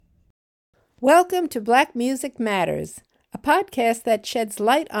Welcome to Black Music Matters, a podcast that sheds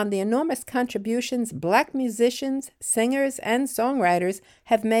light on the enormous contributions Black musicians, singers, and songwriters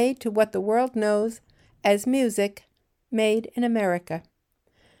have made to what the world knows as music made in America.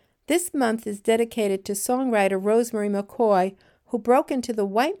 This month is dedicated to songwriter Rose Marie McCoy, who broke into the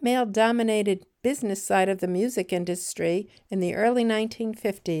white male-dominated business side of the music industry in the early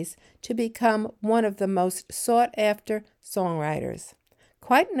 1950s to become one of the most sought-after songwriters.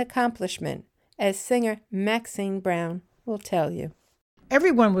 Quite an accomplishment, as singer Maxine Brown will tell you.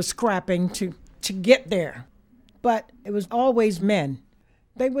 Everyone was scrapping to get there, but it was always men.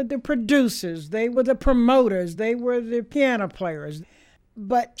 They were the producers, they were the promoters, they were the piano players.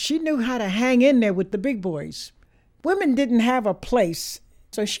 But she knew how to hang in there with the big boys. Women didn't have a place,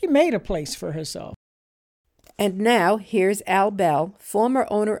 so she made a place for herself. And now, here's Al Bell, former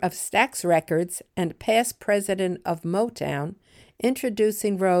owner of Stax Records and past president of Motown,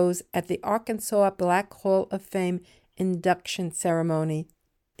 introducing Rose at the Arkansas Black Hall of Fame induction ceremony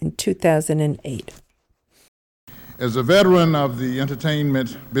in 2008. As a veteran of the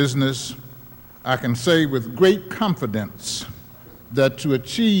entertainment business, I can say with great confidence that to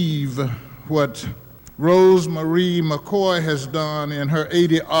achieve what Rose Marie McCoy has done in her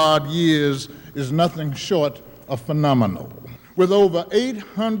 80-odd years is nothing short of phenomenal. With over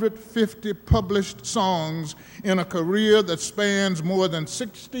 850 published songs in a career that spans more than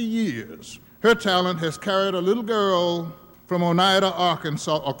 60 years, her talent has carried a little girl from Oneida,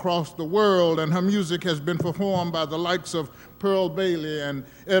 Arkansas, across the world, and her music has been performed by the likes of Pearl Bailey and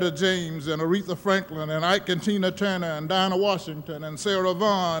Etta James and Aretha Franklin and Ike and Tina Turner and Dinah Washington and Sarah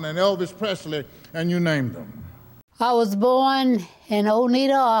Vaughan and Elvis Presley, and you name them. I was born in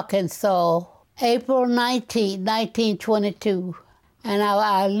Oneida, Arkansas, April 19, 1922, and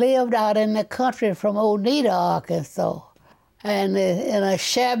I lived out in the country from Oneida, Arkansas, and in a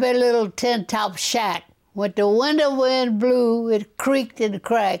shabby little tin-top shack. When the winter wind blew, it creaked and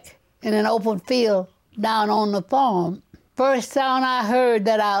cracked in an open field down on the farm. First sound I heard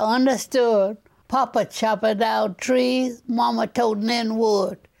that I understood, Papa chopping down trees, Mama toting in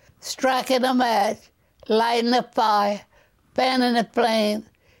wood, striking a match, lighting a fire, fanning the flames,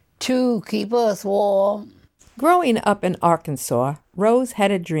 to keep us warm. Growing up in Arkansas, Rose had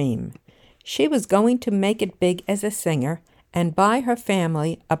a dream. She was going to make it big as a singer and buy her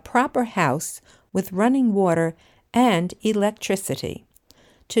family a proper house with running water and electricity.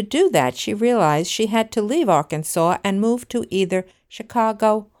 To do that, she realized she had to leave Arkansas and move to either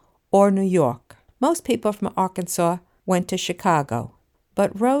Chicago or New York. Most people from Arkansas went to Chicago,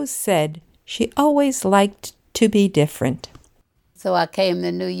 but Rose said she always liked to be different. So I came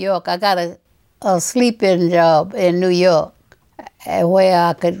to New York. I got a sleep-in job in New York where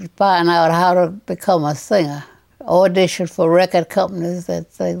I could find out how to become a singer, audition for record companies and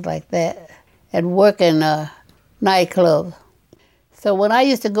things like that, and work in nightclubs. So when I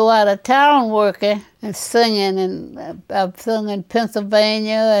used to go out of town working and singing, and I've sung in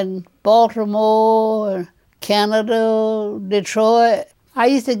Pennsylvania and Baltimore, and Canada, Detroit, I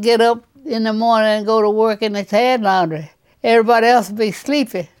used to get up in the morning and go to work in the hand laundry. Everybody else would be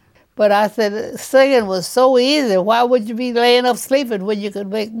sleeping. But I said, singing was so easy. Why would you be laying up sleeping when you could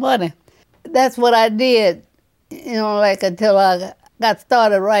make money? That's what I did, until I got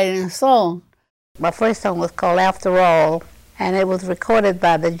started writing a song. My first song was called After All, and it was recorded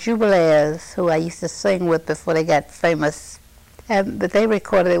by the Jubilaires, who I used to sing with before they got famous. But they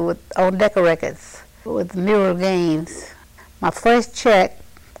recorded it on Decca Records with Mural Games. My first check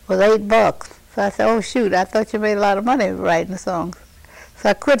was $8. So I said, oh shoot, I thought you made a lot of money writing songs. So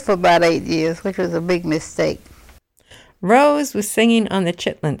I quit for about 8 years, which was a big mistake. Rose was singing on the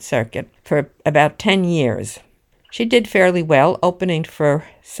Chitlin circuit for about 10 years. She did fairly well, opening for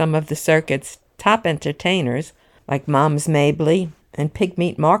some of the circuit's top entertainers like Moms Mabley and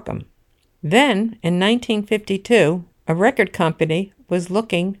Pigmeat Markham. Then, in 1952, a record company was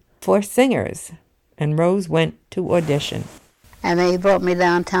looking for singers, and Rose went to audition. And they brought me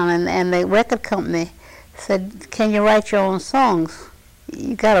downtown, and the record company said, can you write your own songs?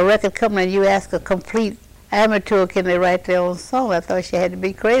 You got a record company and you ask a complete amateur, can they write their own song? I thought she had to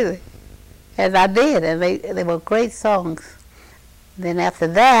be crazy. And I did, and they were great songs. Then after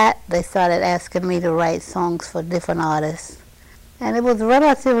that, they started asking me to write songs for different artists. And it was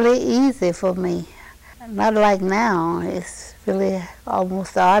relatively easy for me. Not like now. It's really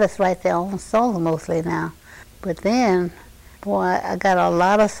almost the artists write their own songs mostly now. But then, boy, I got a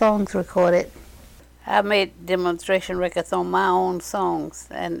lot of songs recorded. I made demonstration records on my own songs,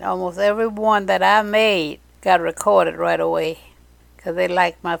 and almost every one that I made got recorded right away because they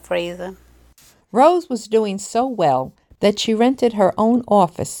liked my phrasing. Rose was doing so well that she rented her own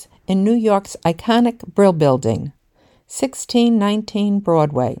office in New York's iconic Brill Building, 1619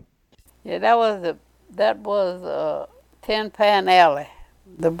 Broadway. Yeah, that was Tin Pan Alley,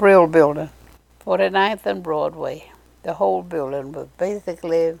 the Brill Building, 49th and Broadway. The whole building was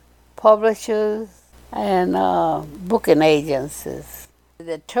basically publishers and booking agencies.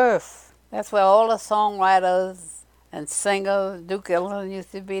 The turf, that's where all the songwriters and singers, Duke Ellington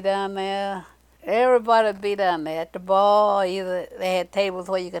used to be down there. Everybody would be down there at the bar. Either they had tables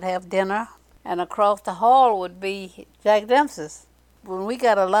where you could have dinner, and across the hall would be Jack Dempsey's. When we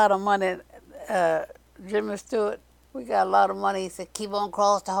got a lot of money, Jimmy Stewart, we got a lot of money. He said, keep on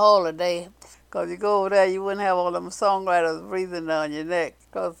across the hall today, because you go over there, you wouldn't have all them songwriters breathing down your neck,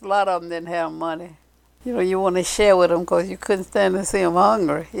 because a lot of them didn't have money. You know, you want to share with them because you couldn't stand to see them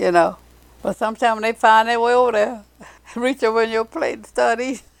hungry, you know. But sometimes they find their way over there, reach over in your plate and start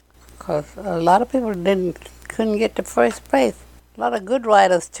eating. Because a lot of people couldn't get to first place. A lot of good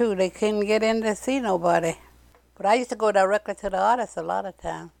writers, too, they couldn't get in to see nobody. But I used to go directly to the artists a lot of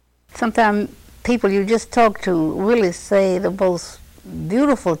times. Sometimes people you just talk to really say the most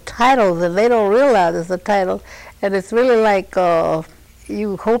beautiful titles, and they don't realize it's a title. And it's really like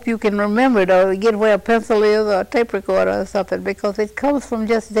you hope you can remember it or get where a pencil is or a tape recorder or something, because it comes from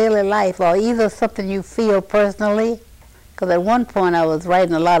just daily life or either something you feel personally. Because at one point I was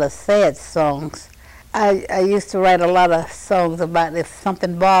writing a lot of sad songs. I used to write a lot of songs about if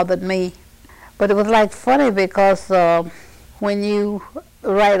something bothered me. But it was like funny because when you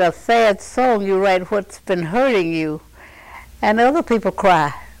write a sad song, you write what's been hurting you. And other people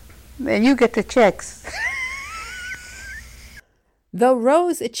cry. And you get the checks. Though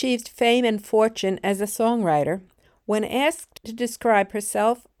Rose achieved fame and fortune as a songwriter, when asked to describe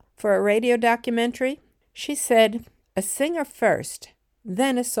herself for a radio documentary, she said, a singer first,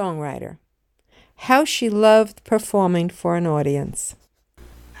 then a songwriter. How she loved performing for an audience.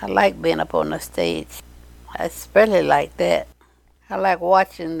 I like being up on the stage. I especially like that. I like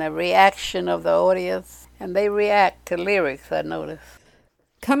watching the reaction of the audience, and they react to lyrics, I notice.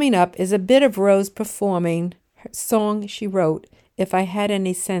 Coming up is a bit of Rose performing her song she wrote, If I Had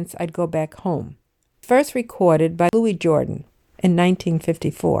Any Sense, I'd Go Back Home, first recorded by Louis Jordan in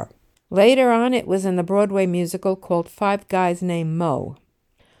 1954. Later on, it was in the Broadway musical called Five Guys Named Mo.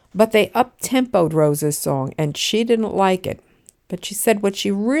 But they up-tempoed Rose's song, and she didn't like it. But she said what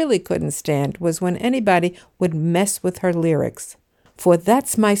she really couldn't stand was when anybody would mess with her lyrics. For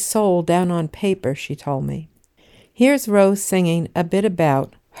that's my soul down on paper, she told me. Here's Rose singing a bit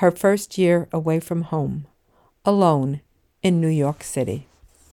about her first year away from home, alone in New York City.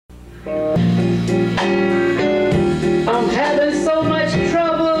 I'm having so much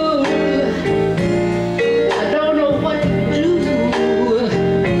trouble. I don't know what to do.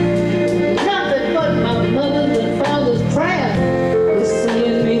 Nothing but my mother's and father's prayer is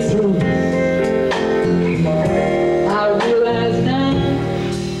seeing me through. I realize now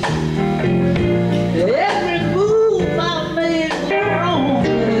every move I made was wrong.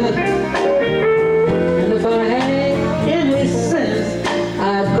 And if I had any sense,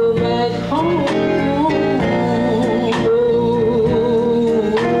 I'd go back home.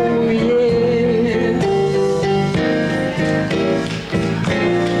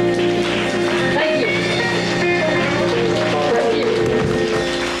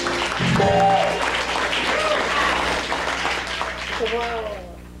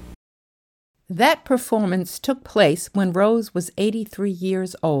 That performance took place when Rose was 83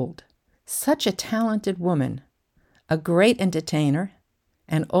 years old. Such a talented woman, a great entertainer,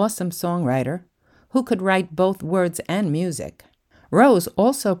 an awesome songwriter who could write both words and music. Rose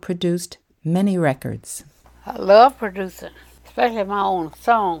also produced many records. I love producing, especially my own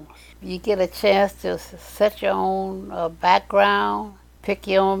songs. You get a chance to set your own background, pick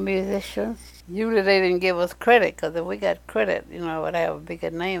your own musicians. Usually they didn't give us credit, because if we got credit, I would have a bigger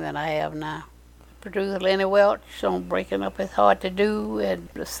name than I have now. Producer Lenny Welch on Breaking Up Is Hard to Do, and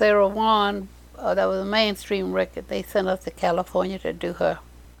Sarah Vaughan, that was a mainstream record. They sent us to California to do her.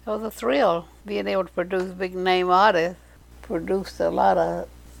 It was a thrill, being able to produce big name artists. Produced a lot of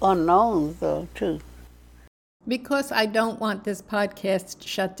unknowns, though, too. Because I don't want this podcast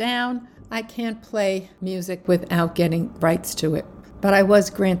shut down, I can't play music without getting rights to it. But I was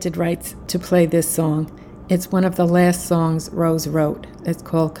granted rights to play this song. It's one of the last songs Rose wrote. It's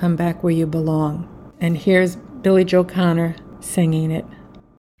called Come Back Where You Belong. And here's Billie Joe Connor singing it.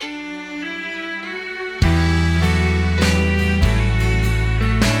 When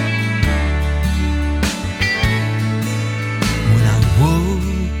I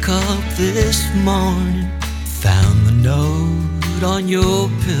woke up this morning, found the note on your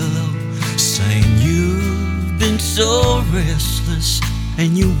pillow saying you've been so restless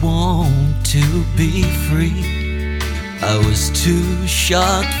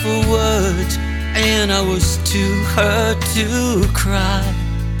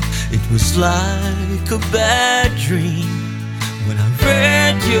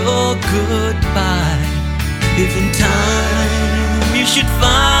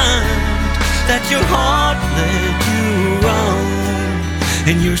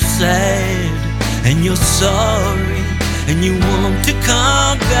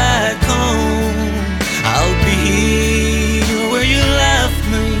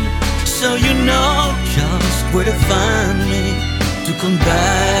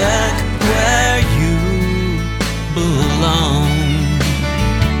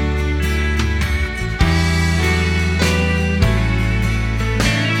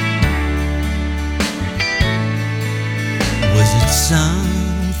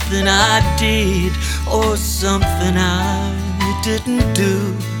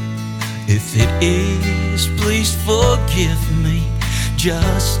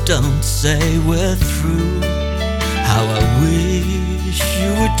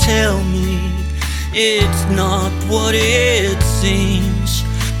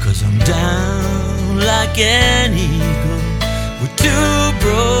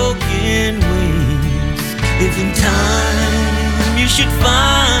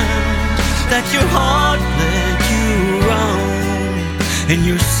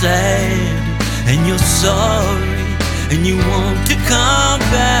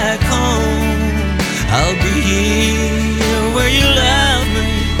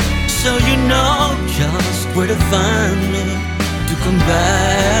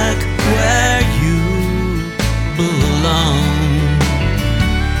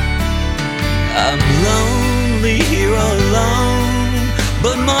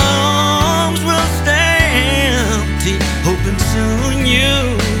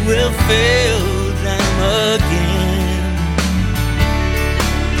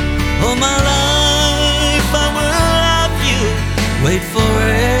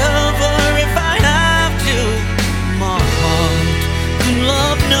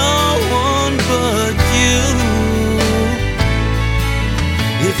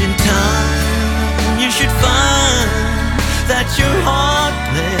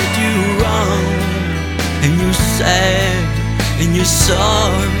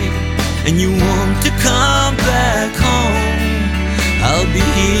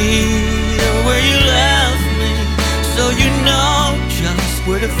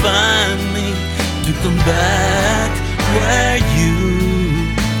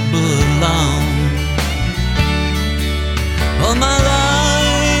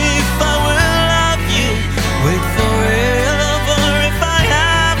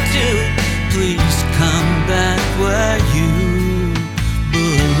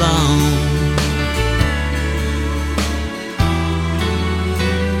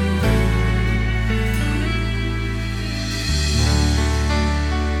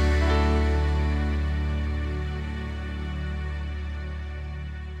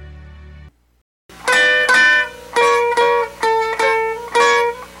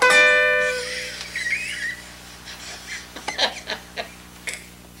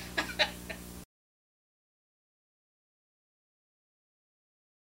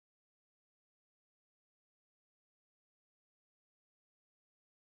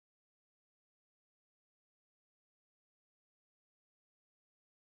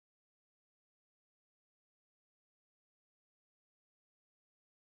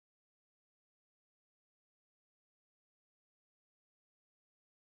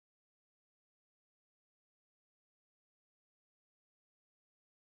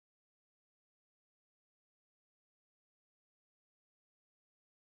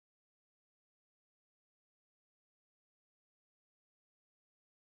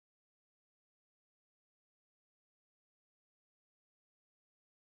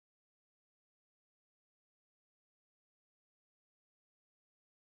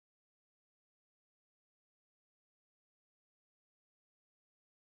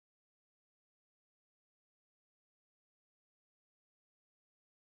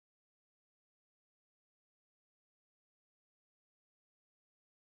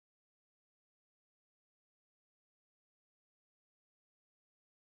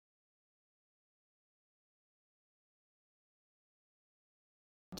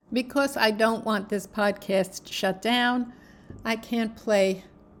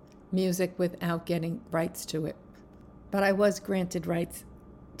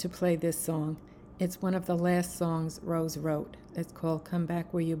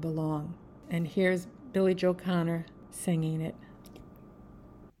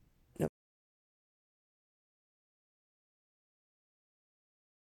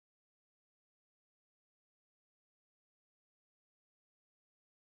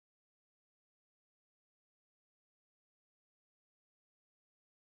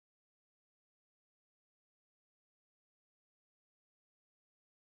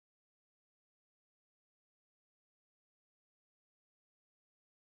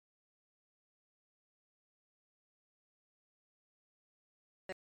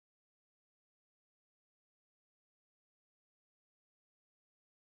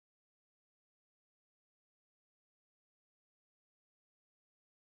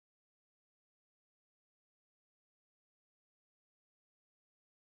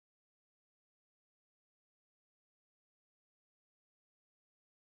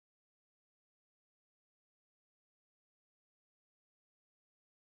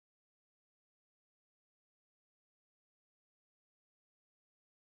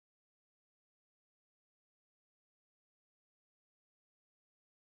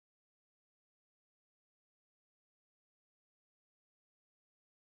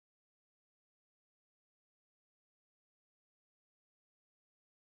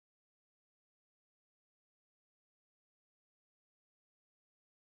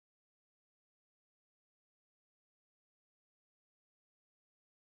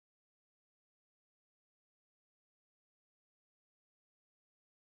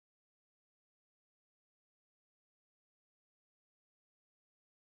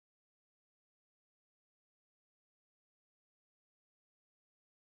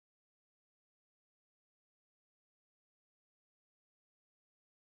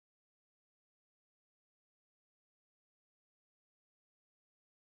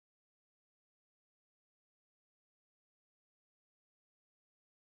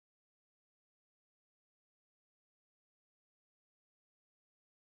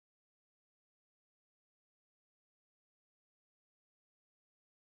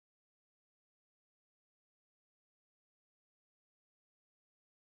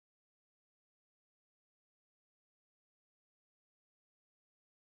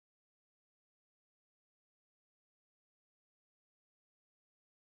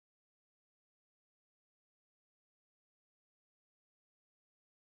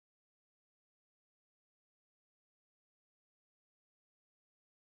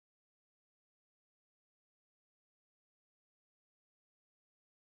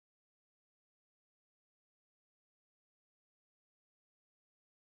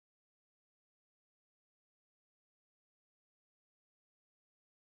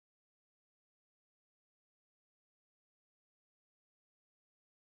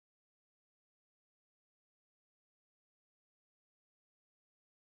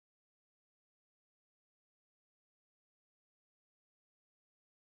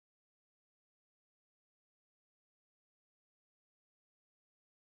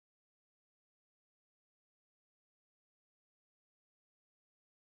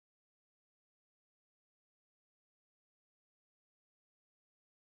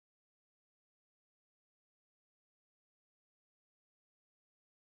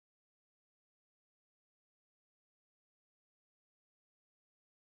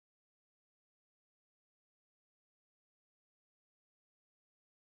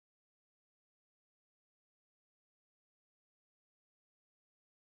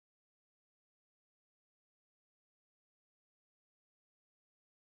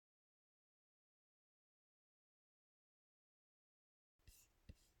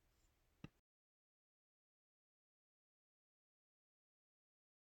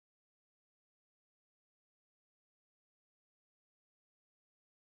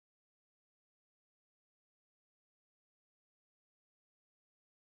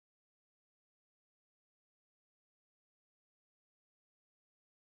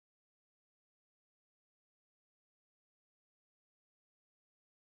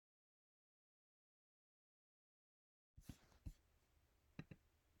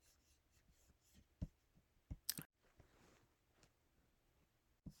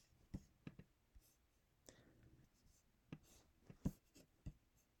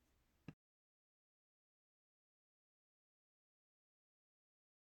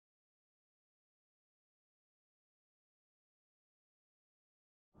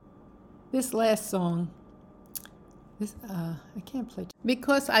This last song, I can't play.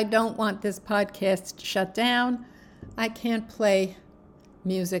 Because I don't want this podcast shut down, I can't play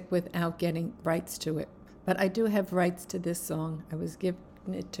music without getting rights to it. But I do have rights to this song. I was given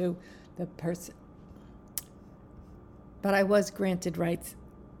it to the person. But I was granted rights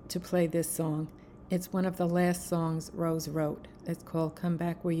to play this song. It's one of the last songs Rose wrote. It's called Come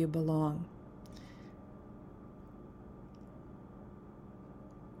Back Where You Belong.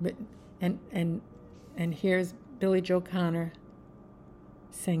 But, and here's Billie Joe Connor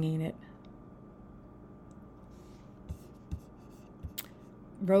singing it.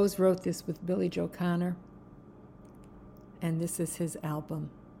 Rose wrote this with Billie Joe Connor, and this is his album.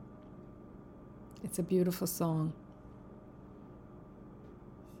 It's a beautiful song.